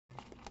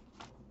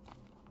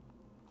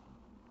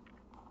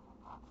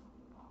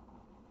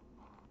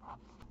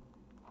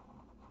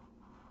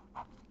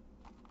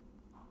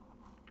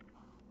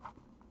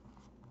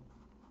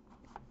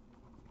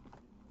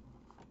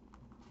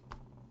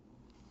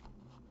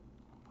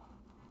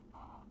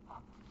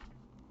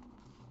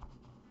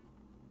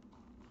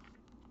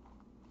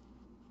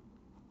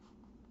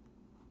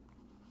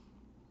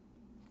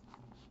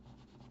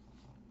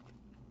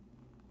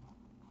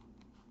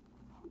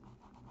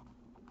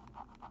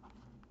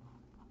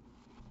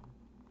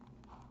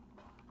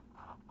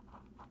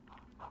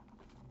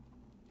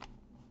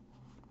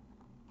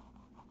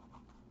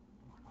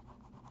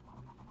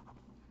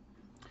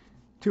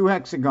2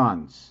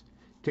 hexagons.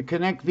 To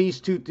connect these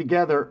two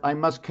together, I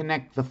must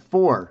connect the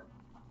 4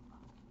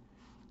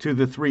 to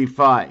the 3,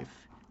 5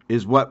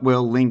 is what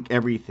will link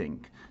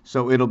everything.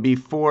 So it'll be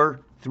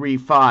 4, 3,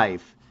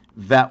 5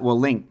 that will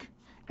link.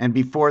 And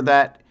before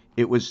that,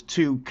 it was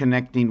 2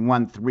 connecting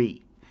 1,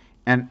 3.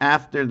 And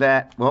after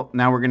that, well,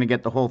 now we're going to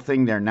get the whole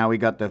thing there. Now we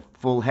got the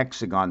full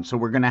hexagon. So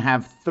we're going to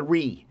have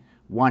 3.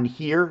 1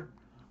 here,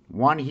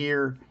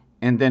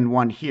 and then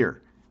 1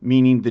 here.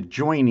 Meaning the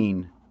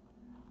joining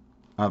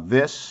of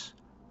this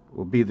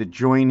will be the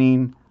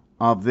joining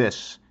of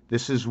this.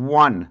 This is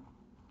 1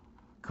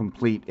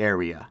 complete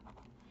area.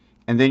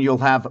 And then you'll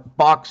have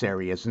box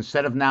areas.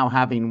 Instead of now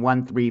having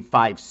 1, 3,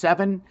 5,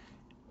 7,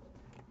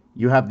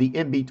 you have the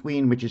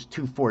in-between, which is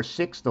 2, 4,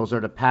 6. Those are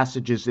the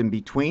passages in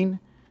between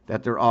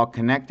that they're all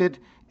connected.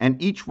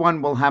 And each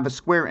one will have a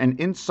square. And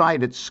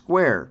inside its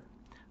square,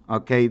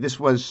 okay, this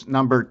was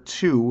number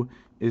 2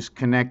 is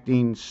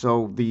connecting.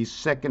 So the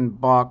second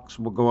box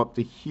will go up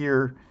to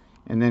here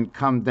and then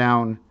come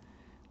down.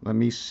 Let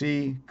me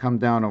see. Come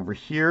down over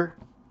here.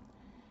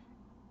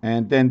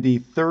 And then the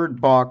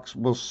third box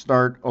will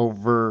start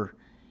over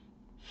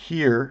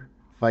here.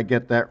 If I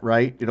get that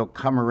right, it'll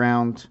come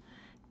around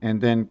and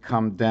then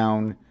come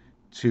down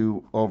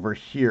to over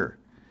here.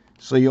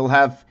 So you'll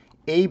have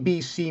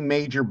ABC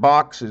major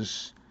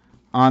boxes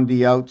on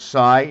the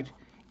outside,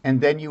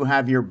 and then you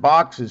have your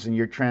boxes and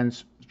your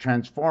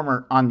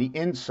transformer on the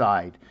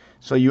inside.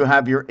 So you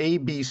have your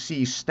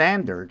ABC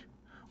standard,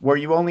 where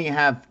you only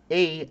have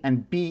A,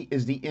 and B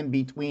is the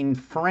in-between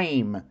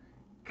frame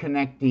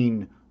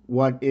connecting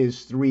what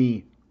is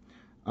 3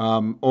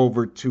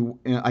 over to,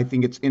 I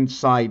think it's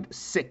inside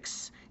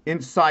 6.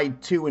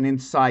 Inside 2 and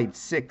inside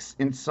 6.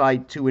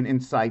 Inside 2 and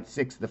inside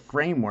 6, the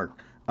framework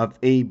of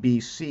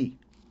ABC.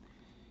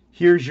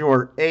 Here's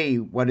your A,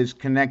 what is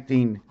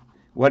connecting,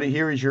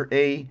 here is your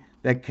A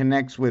that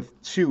connects with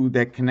 2,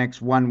 that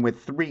connects 1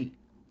 with 3.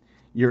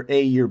 Your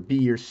A, your B,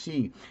 your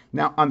C.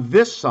 Now on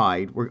this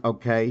side,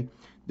 okay,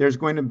 there's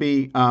going to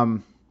be,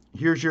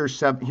 here's your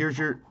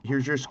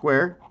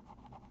square,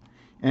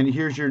 and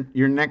here's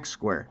your next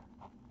square.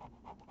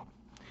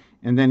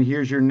 And then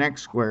here's your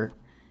next square.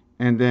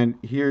 And then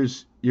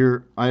here's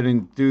your, I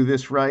didn't do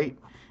this right.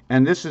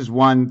 And this is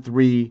 1,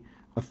 3,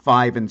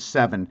 5, and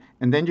 7.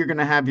 And then you're going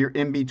to have your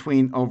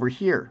in-between over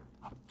here.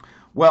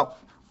 Well,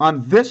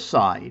 on this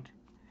side,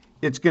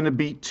 it's going to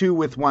be 2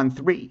 with 1,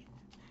 3.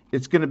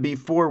 It's going to be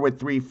 4 with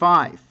 3,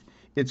 5.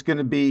 It's going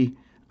to be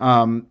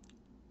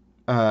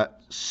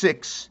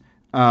 6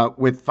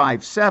 with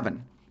 5,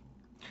 7.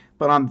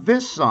 But on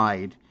this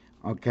side,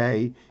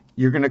 okay,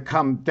 you're going to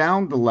come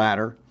down the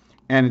ladder,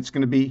 and it's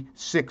going to be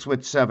 6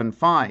 with 7,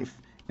 5.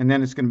 And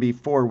then it's going to be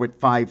 4 with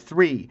 5,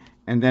 3.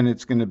 And then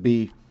it's going to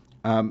be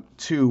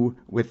 2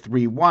 with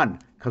 3, 1,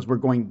 because we're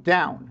going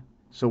down.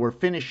 So we're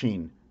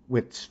finishing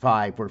with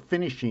 5, we're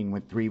finishing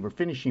with 3, we're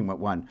finishing with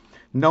 1.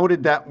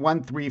 Noted that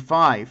 1, 3,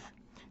 5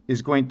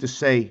 is going to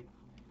say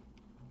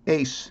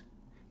ace,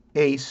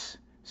 ace,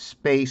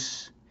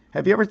 space.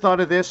 Have you ever thought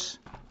of this?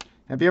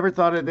 Have you ever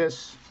thought of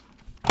this?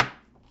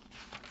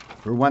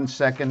 For 1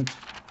 second.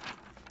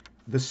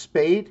 The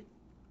spade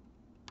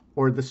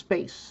or the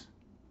space?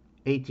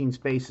 18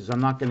 spaces. I'm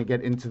not going to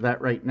get into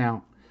that right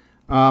now.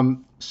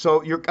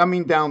 So you're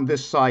coming down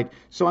this side.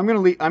 So I'm going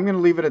to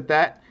leave it at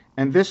that.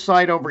 And this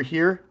side over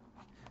here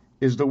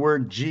is the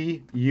word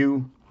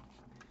G-U-N.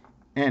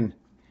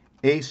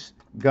 Ace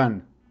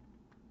gun.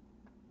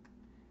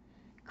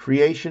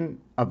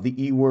 Creation of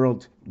the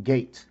E-world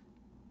gate.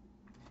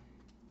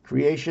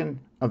 Creation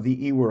of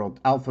the E-world.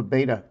 Alpha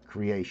beta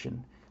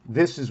creation.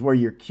 This is where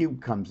your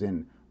cube comes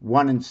in.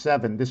 1 and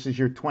 7. This is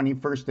your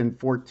 21st and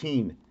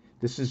 14.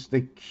 This is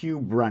the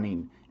cube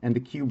running. And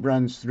the cube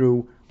runs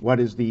through what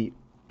is the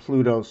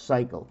Pluto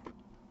cycle.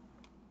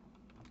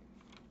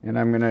 And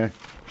I'm going to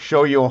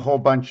show you a whole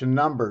bunch of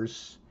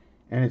numbers,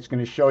 and it's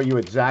going to show you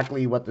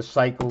exactly what the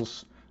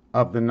cycles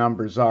of the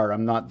numbers are.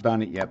 I'm not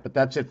done it yet, but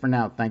that's it for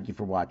now. Thank you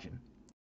for watching.